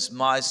節， says,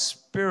 My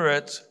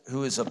spirit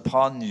who is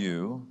upon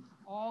you,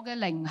 我嘅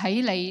靈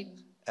喺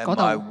你 and 嗰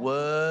my 度，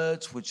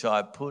 words which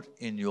I put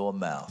in your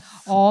mouth.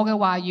 我嘅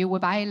話語會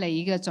擺喺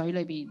你嘅嘴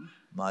裏邊，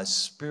 My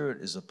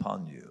spirit is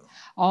upon you,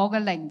 我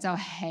嘅靈就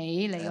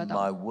喺你嗰 and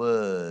my 度，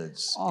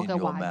 words 我 in 嘅 your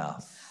話語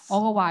mouth.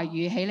 我嘅話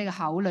語喺你嘅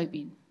口裏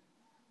邊。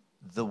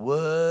 The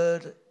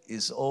word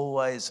is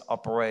always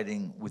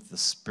operating with the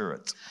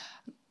spirit.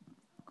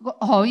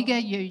 佢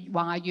嘅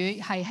話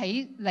語係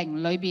喺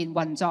靈裏邊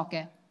運作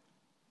嘅。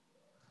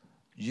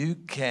 You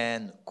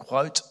can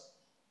quote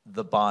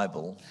the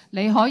Bible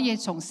你可以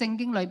從聖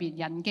經裏邊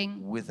引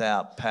經，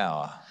 without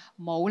power.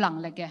 冇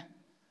能力嘅。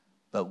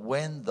 But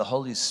when the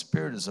Holy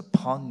Spirit is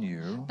upon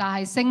you, 但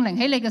係聖靈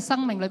喺你嘅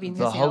生命裏邊嘅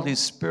the 時候， Holy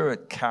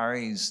Spirit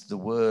carries the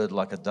word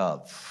like a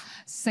dove.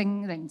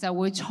 聖靈就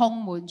會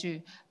充滿住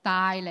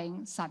帶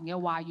領神嘅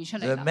話語出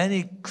There 嚟 are 啦。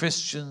 many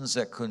Christians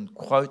that can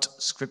quote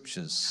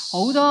scriptures,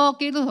 好多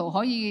基督徒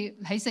可以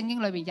喺聖經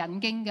裏邊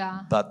引經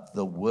㗎， but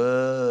the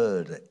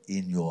word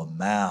in your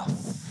mouth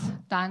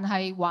但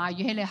係話語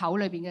喺你口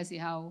裏邊嘅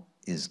時候，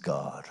 is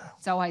God,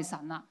 就係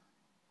神啦。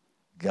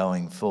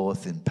 going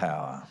forth in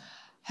power.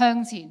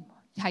 向前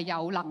係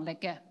有能力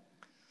嘅。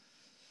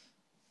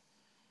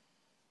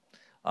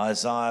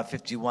 Isaiah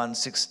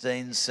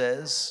 51:16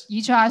 says,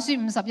 以賽亞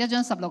書51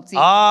章16節，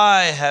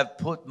 I have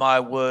put my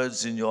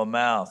words in your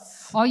mouth.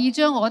 我已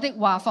將我的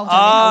話放在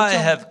I 你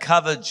口中， have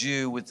covered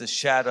you with the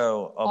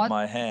shadow of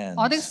my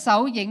我的 hand,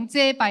 手影遮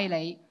蔽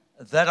你，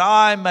 that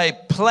I may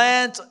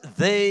plant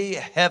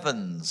the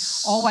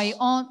heavens, 我為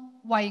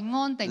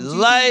安定諸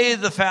lay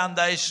the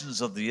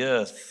foundations of the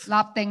earth, 天，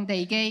立定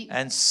地基，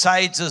 and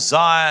say to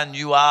Zion,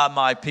 You are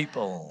my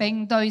people.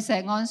 並對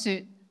錫安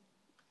說：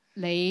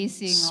你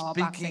是我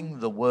百姓。 Speaking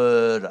the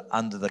word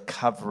under the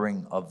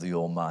covering of the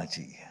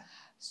Almighty.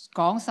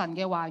 講神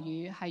嘅話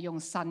語係用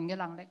神嘅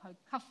能力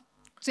去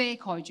遮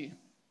蓋住，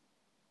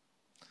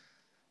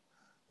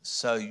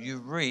 So you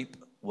reap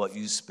what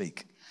you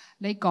speak.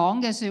 你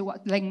講嘅説話，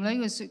靈裏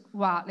嘅説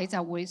話，你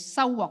就會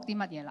收穫啲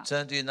乜嘢啦。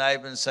 Turn to your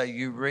neighbor and say,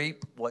 You reap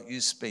what you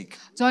speak.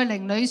 在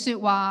靈裏説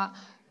話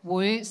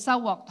會收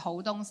穫好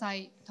東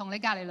西，同你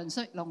隔離鄰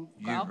居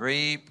You 講，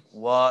 reap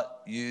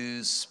what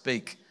you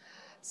speak.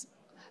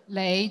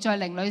 你在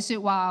靈裏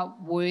説話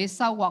會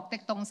收穫的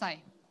東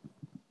西。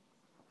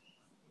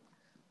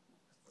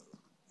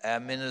 Our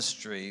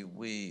ministry,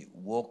 we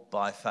walk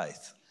by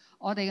faith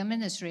我哋嘅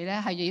ministry 咧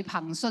係要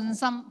憑信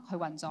心去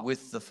運作，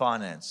 with the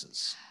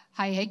finances.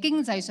 係喺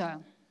經濟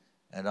上，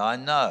 And I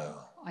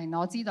know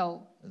我知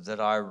道，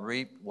 that I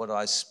reap what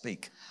I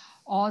speak.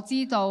 我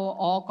知道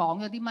我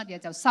講咗啲乜嘢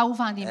就收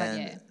翻啲乜 And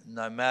嘢。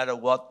 no matter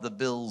what the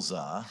bills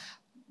are,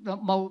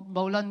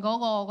 無論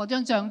嗰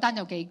張帳單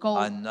有幾高，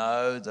 I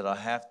know that I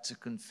have to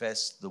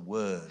confess the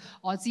word.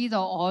 我知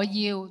道我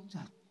要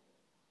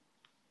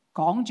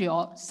講住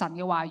我神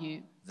嘅話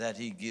語。That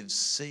he gives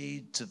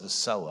seed to the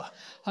sower.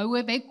 佢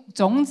會俾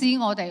種子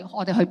我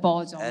哋去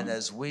播種。And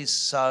as we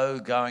sow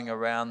going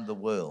around the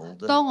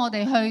world, 當我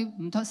哋去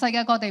唔同世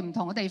界各地唔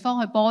同嘅地方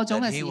去播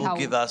種嘅 that he 時 will 候，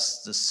 give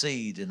us the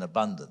seed in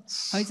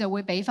abundance. 佢就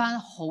會俾翻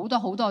好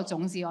多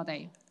種子我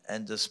哋。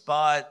And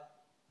despite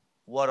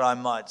what I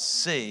might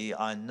see,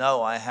 I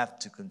know I have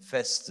to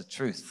confess the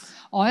truth.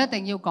 我一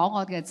定要講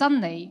我嘅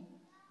真理。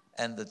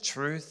And the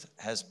truth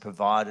has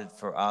provided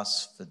for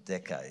us for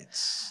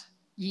decades.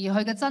 而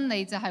佢嘅真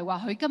理就係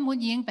話，佢根本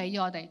已經俾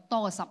咗我哋多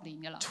過10年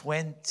㗎啦。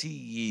20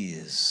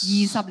 years.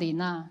 20年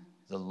啦。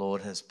The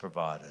Lord has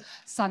provided.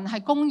 神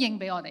係供應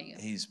俾我哋嘅。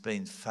He's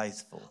been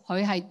faithful.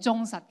 佢係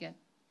忠實嘅。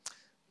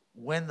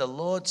When the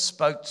Lord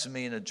spoke to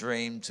me in a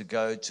dream to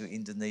go to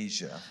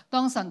Indonesia,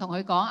 當神同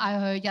佢講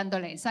嗌去印度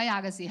尼西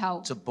亞嘅時候，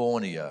 to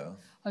Borneo,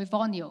 去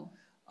Borneo，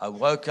 I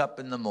woke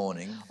up in the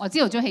morning 我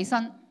朝頭早起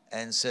身。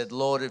and said,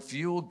 Lord, if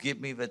you will give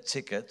me the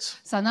ticket,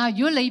 神啊，如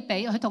果你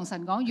俾佢同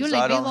神講，如果 because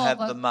I 你俾 don't 我 have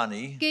the 個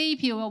money, 機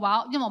票嘅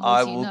話，因為我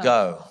I 冇 will 錢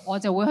啊， go. 我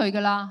就會去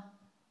㗎啦。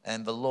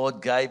And the Lord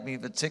gave me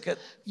the ticket,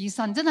 而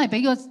神真係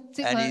俾個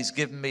and He's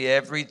given me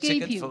every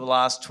ticket for the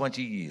last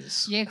 20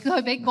 years. 而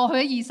佢俾過去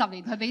嘅20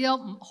年，佢俾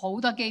咗好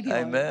多機票。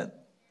Amen.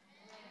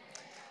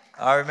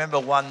 I remember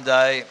one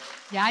day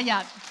有一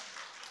日，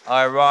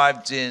 I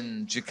arrived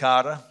in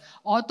Jakarta,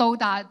 我到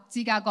達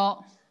芝加哥，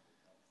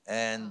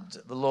 and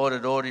the Lord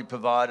had already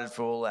provided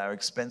for all our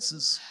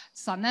expenses.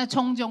 神咧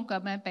充足咁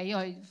樣俾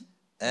佢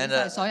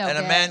And 所有 a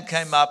嘅。 man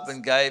came up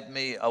and gave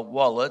me a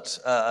wallet,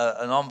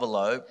 an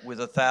envelope with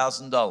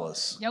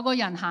 $1,000. 有個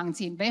人行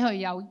前俾佢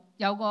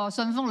有個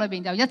信封裏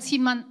邊有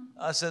1000蚊。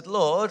 I said,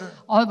 Lord,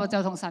 我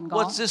就同神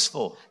講： what's this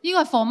for? 呢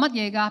個係 for 乜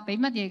嘢㗎？俾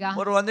乜嘢㗎？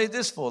 What do I need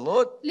this for,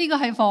 Lord? 呢個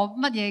係 for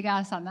乜嘢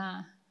㗎？神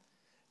啊！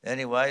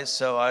 Anyway,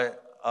 so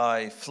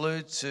I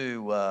flew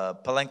to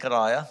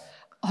Palangkaraya.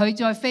 佢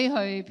再飛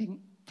去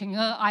平個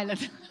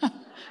island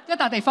一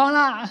笪地方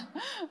啦。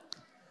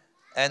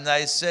 And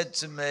they said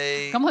to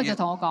me, 咁佢就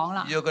同我講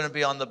啦： you're going to be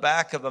on the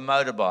back of a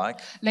motorbike.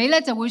 你咧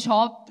就會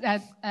坐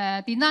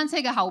電單車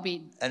嘅後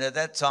邊。 And at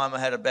that time,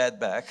 I had a bad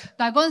back.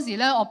 但係嗰陣時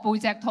咧，我背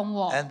脊痛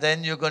喎。 And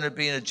then you're going to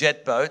be in a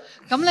jet boat.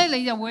 咁咧，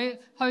你就會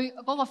去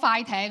嗰個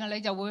快艇啊，你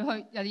就會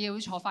去又要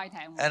坐快艇。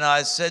 And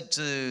I said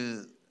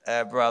to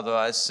our brother,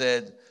 I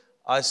said,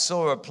 I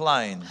saw a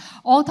plane,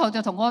 我頭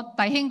就同我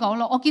弟兄講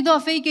咯，我見到個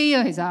飛機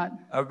啊，其實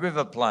a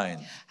river plane.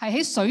 係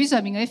喺水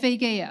上面嗰啲飛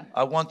機啊，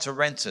 I want to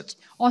rent it.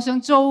 我想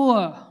租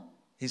啊。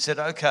 He said,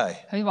 okay,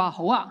 佢話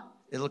好啊，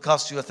 it'll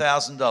cost you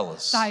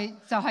 $1,000. 但係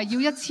就係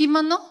要1000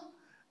蚊咯。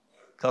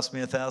 Cost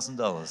me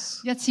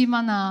 $1,000. 1000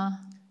蚊啊！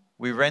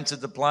 We rented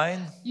the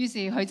plane 於是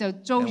佢就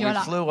租 and 咗 we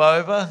啦， flew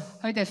over.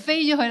 佢哋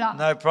飛咗去啦，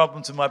 No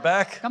problem to my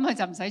back. 咁佢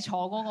就唔使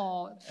坐嗰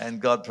個 And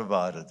God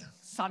provided.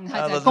 神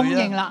係就係供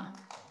應啦。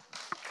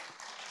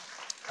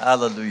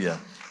 Hallelujah.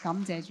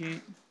 感謝主，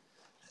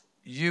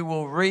 You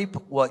will reap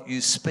what you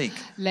speak.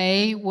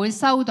 你會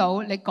收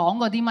到你講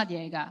過啲乜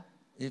嘢㗎？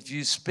 If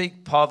you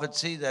speak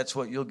poverty, that's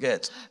what you'll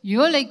get. 如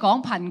果你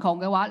講貧窮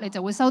嘅話，你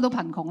就會收到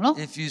貧窮咯。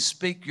 If you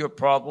speak your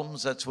problems,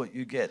 that's what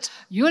you get.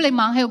 如果你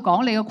猛喺度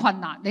講你嘅困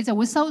難，你就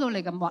會收到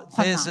你嘅困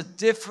There's a 難。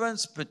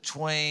 difference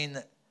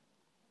between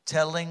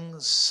telling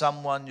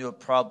someone your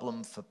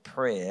problem for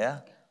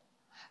prayer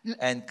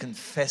and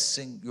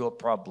confessing your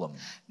problem.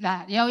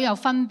 嗱，有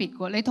分別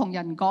嘅。你同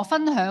人講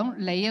分享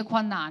你嘅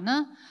困難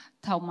啦，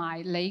同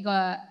埋你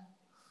嘅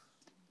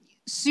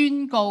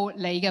宣告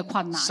你嘅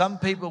困難。 Some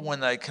people, when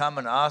they come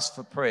and ask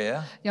for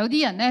prayer, 有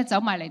啲人咧走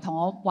埋嚟同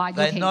我話要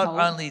they 祈 not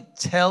禱， only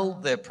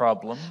tell their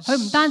problems, 佢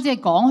唔單止係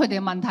講佢哋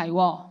嘅問題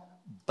喎，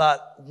 but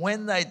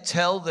when they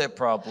tell their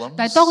problems,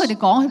 但係當佢哋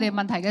講佢哋嘅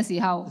問題嘅時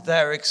候，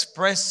 they're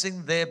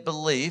expressing their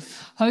belief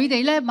佢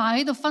哋咧埋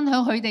喺度分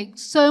享佢哋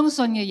相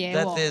信嘅嘢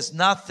that 喎。 there's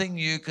nothing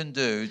you can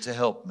do to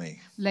help me.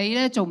 你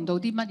咧做唔到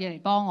啲乜嘢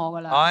嚟幫我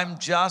㗎啦？ I'm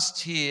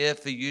just here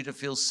for you to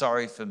feel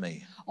sorry for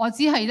me. 我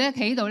只係咧企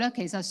喺度咧，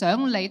其實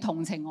想你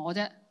同情我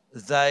啫。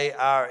 They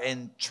are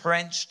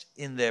entrenched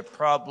in their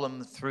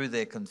problem through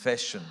their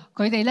confession.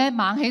 佢哋咧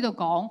猛喺度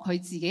講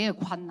佢自己嘅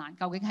困難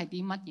究竟係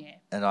啲乜嘢，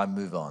 And I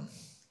move on.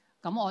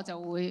 咁我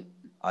就會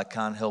I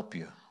can't help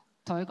you.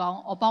 同佢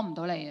講，我幫唔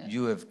到你啊，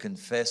 You have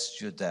confessed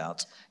your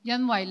doubt.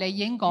 因為你已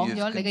經講 You've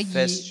咗你嘅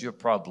confessed your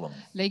problem.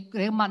 你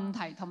嘅問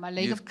題同埋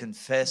你 You've 嘅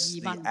confessed the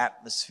疑問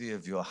atmosphere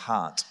of your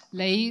heart.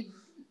 你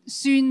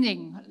宣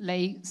認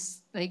你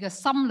嘅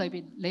心裏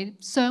邊你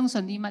相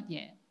信啲乜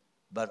嘢？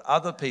 But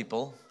other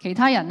people 其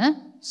他人咧，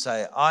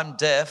 say, I'm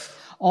deaf,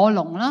 我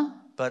聾啦，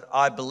 but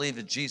I believe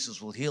that Jesus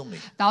will heal me.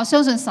 但我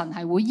相信神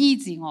係會醫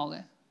治我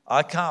嘅。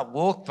 I can't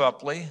walk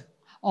properly.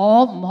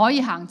 我唔可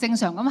以行正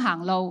常咁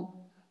行路。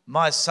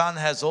 My son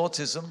has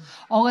autism,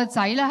 我嘅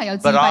仔咧係有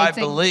自 but I 閉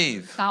症，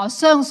 believe. 但我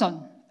相信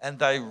And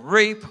they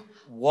reap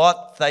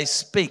what they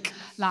speak.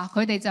 嗱，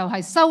佢哋就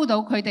係收到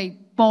佢哋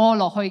播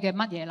落去嘅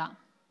乜嘢啦。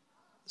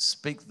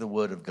 Speak the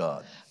word of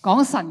God.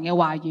 講神嘅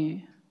話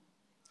語，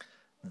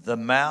 The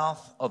mouth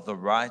of the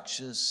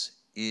righteous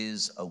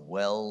is a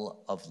well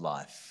of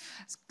life.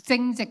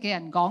 正直嘅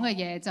人講嘅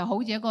嘢就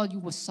好似一個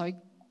活水，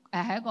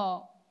係一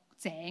個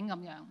井咁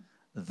樣。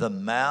The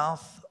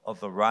mouth of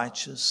the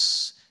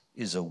righteous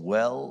is a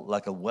well,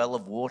 like a well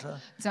of water.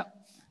 就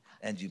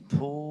And you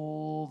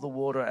pull the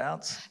water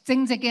out.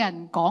 正直嘅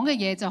人講嘅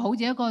嘢就好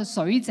似一個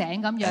水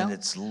井咁 And 樣，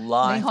 it's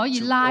life 你可以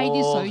to 拉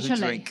啲 all 水 who 出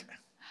嚟， drink.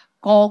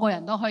 個個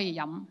人都可以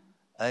飲。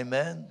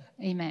 Amen.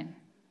 Amen。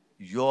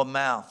 Your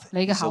mouth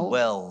你嘅 is a 口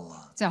well.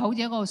 就好似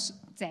一個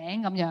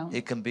井咁樣，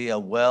 It can be a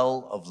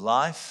well of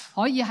life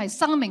可以係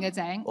生命嘅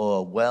井，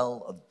 or a well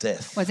of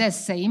death, 或者係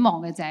死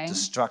亡嘅井，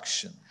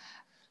 destruction,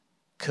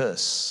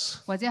 curse.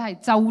 或者係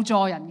咒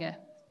詛人嘅。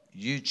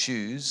 You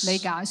choose 你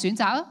選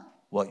擇啊，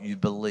 what you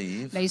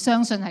believe 你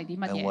相信係啲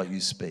乜 and what 嘢， you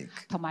speak.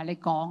 同埋你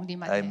講啲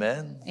乜嘢。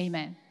 Amen.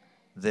 Amen。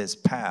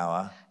 There's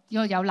power 呢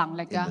個有能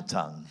力 in the 㗎，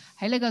 tongue.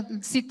 喺呢個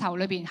舌頭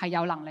裏邊係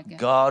有能力嘅。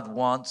 God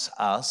wants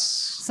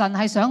us 神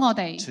係想我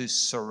哋 to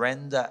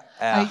surrender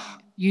係 our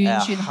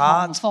完全降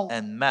heart 服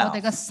and 我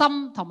哋嘅 mouth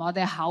心同埋我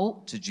哋嘅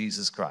口 to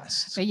Jesus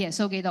Christ. 俾耶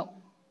穌基督。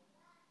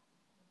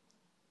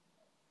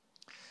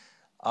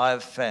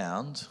 I've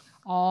found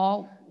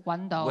我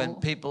揾到， when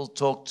people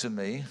talk to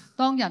me,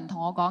 當人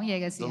同我講嘢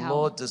嘅時 the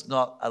候， Lord does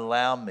not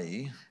allow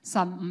me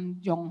神唔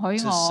容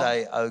許 to 我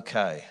say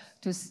okay.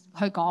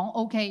 去講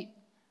OK。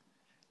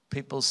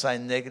 People say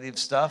negative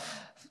stuff,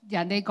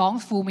 人哋講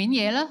負面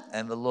嘢啦，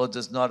 and the Lord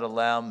does not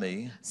allow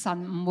me 神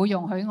唔會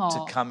容許 to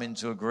我 come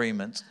into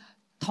agreement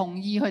同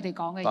意佢哋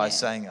講嘅 by 嘢。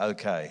 saying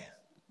okay.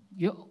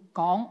 如果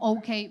講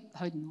OK，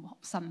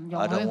神唔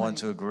容 I 許 don't want 佢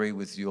to agree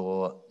with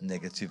your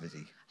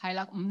negativity. 係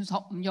啦，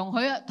唔容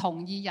許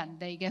同意人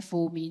哋嘅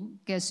負面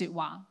嘅説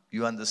話。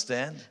 You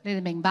understand? 你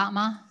哋明白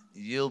嗎？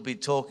 You'll be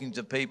talking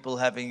to people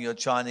having your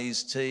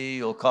Chinese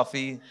tea or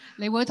coffee,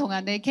 你會同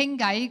人哋傾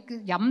偈、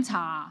飲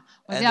茶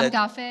或者 and 飲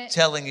咖啡， they're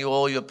telling you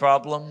all your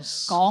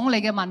problems, 講你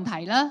嘅問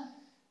題啦。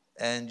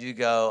 and you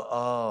go,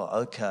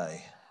 oh, okay.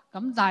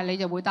 咁但係你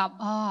就會答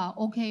啊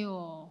OK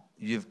喎，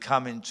 You've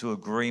come into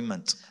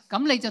agreement,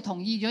 咁你就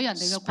同意咗人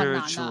哋嘅困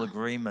難 spiritual 啦，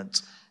 agreement,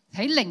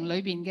 喺靈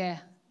裏邊嘅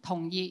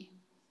同意，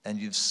 and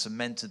you've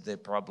cemented their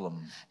problem.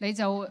 你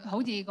就好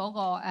似嗰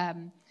個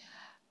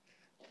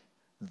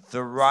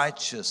The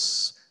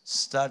righteous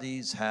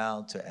studies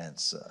how to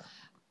answer.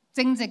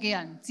 正直嘅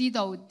人知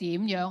道點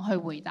樣去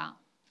回答。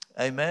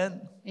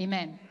 Amen.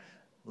 Amen。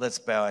 Let's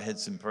bow our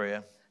heads in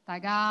prayer. 大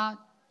家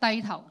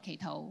低頭祈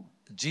禱。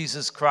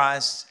 Jesus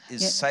Christ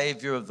is Yeah.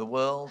 Savior of the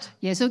world.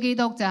 耶穌基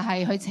督就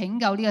係去拯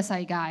救呢個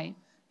世界，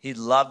 He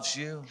loves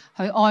you.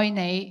 佢愛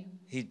你，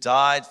 He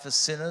died for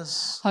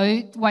sinners.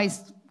 佢為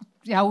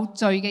有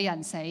罪嘅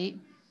人死。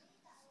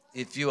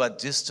 If you are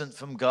distant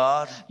from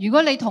God, 如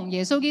果你同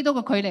耶穌基督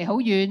嘅距離好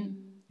遠，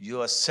 you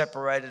are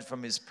separated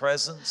from His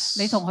presence.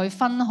 你同佢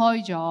分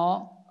開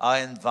咗，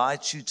 I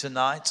invite you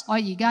tonight 我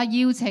而家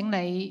邀請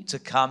你 to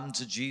come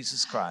to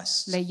Jesus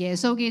Christ. 嚟耶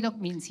穌基督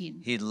面前，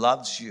 He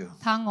loves you.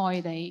 他愛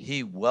你，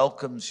 He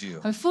welcomes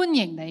you. 佢歡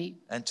迎你，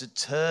 And to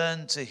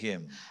turn to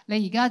Him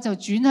你而家就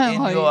轉向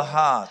in your 佢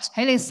heart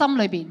喺你心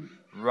裏邊，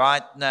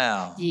 right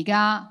now. 而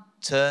家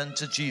Turn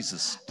to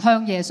Jesus.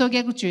 向耶穌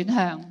基督轉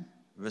向，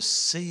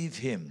 Receive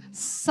Him. 接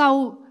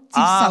受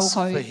Ask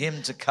for 佢，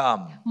 Him to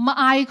come. 唔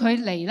嗌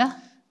佢嚟啦，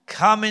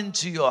 Come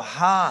into your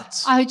heart.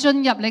 嗌佢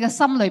進入你嘅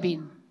心裏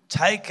邊，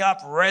 Take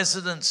up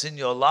residence in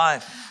your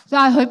life.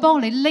 嗌佢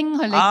幫你拎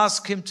去你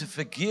Ask Him to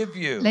forgive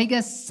you. 你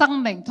嘅生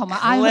命，同埋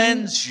嗌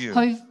Cleanse you.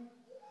 佢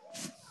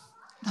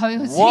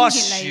去清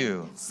Wash 潔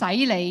you. 你、洗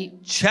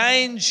你、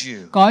 Change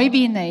you. 改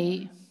變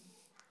你，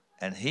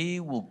 And He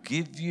will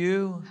give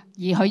you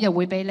而佢就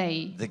會俾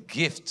你 the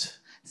gift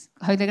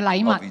佢哋嘅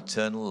禮 of 物，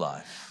 eternal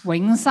life.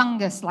 永生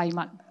嘅禮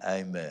物。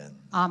 Amen.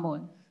 阿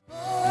門。 Pour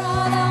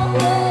out our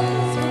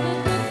praise.